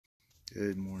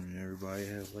Good morning, everybody.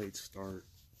 Had a late start.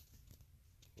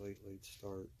 Late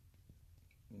start.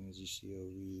 And as you see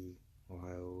OU,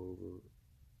 Ohio over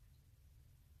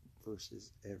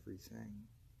versus everything.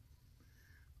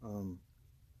 It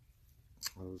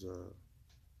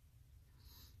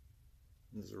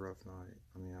was a rough night.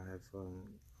 I mean, I had fun.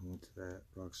 I went to that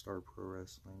Rockstar Pro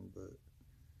Wrestling, but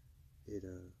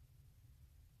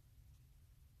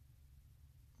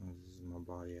my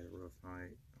body had a rough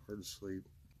night. Hard to sleep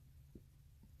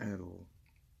at all.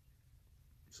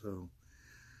 So,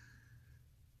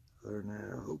 other than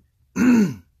that, I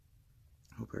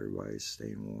hope everybody's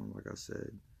staying warm, like I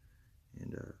said.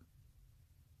 And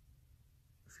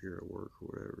if you're at work or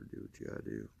whatever, do what you gotta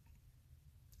do.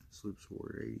 It's Lupus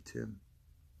Warrior 8010.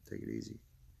 Take it easy.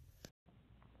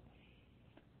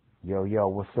 Yo,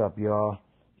 what's up, y'all?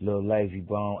 Lil Lazy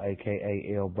Bone,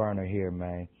 a.k.a. L Burner here,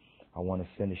 man. I want to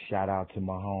send a shout-out to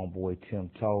my homeboy, Tim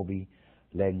Toby,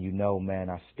 letting you know, man,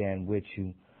 I stand with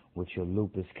you with your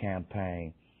lupus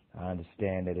campaign. I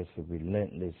understand that it's a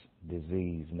relentless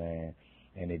disease, man,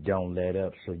 and it don't let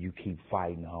up, so you keep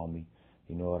fighting, homie.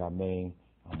 You know what I mean?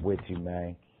 I'm with you,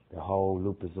 man. The whole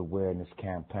lupus awareness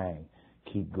campaign.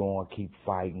 Keep going, keep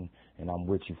fighting, and I'm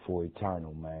with you for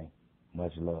eternal, man.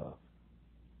 Much love.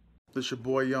 This your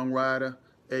boy Young Ryder,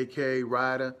 a.k.a.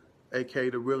 Ryder, a.k.a.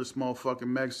 the realest motherfucking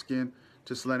Mexican.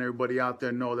 Just letting everybody out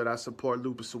there know that I support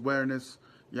lupus awareness.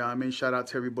 You know what I mean? Shout out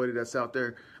to everybody that's out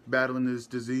there battling this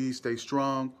disease. Stay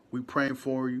strong. We praying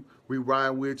for you. We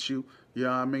ride with you. You know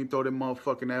what I mean? Throw them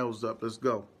motherfucking L's up. Let's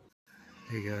go.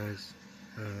 Hey guys,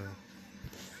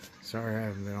 sorry I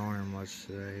haven't been on here much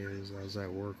today. I was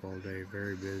at work all day,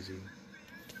 very busy,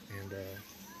 and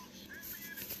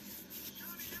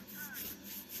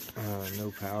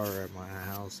no power at my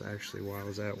house actually while I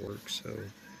was at work, so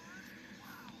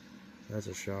that's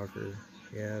a shocker.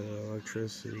 Yeah, the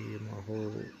electricity in my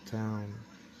whole town,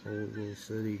 whole little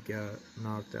city got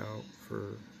knocked out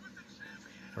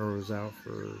was out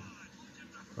for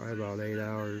probably about 8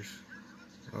 hours.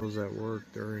 I was at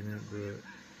work during it, but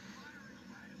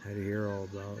had to hear all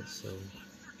about it, so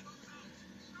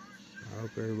I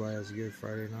hope everybody has a good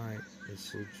Friday night.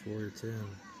 It's Lupus Warrior 10.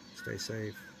 Stay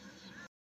safe.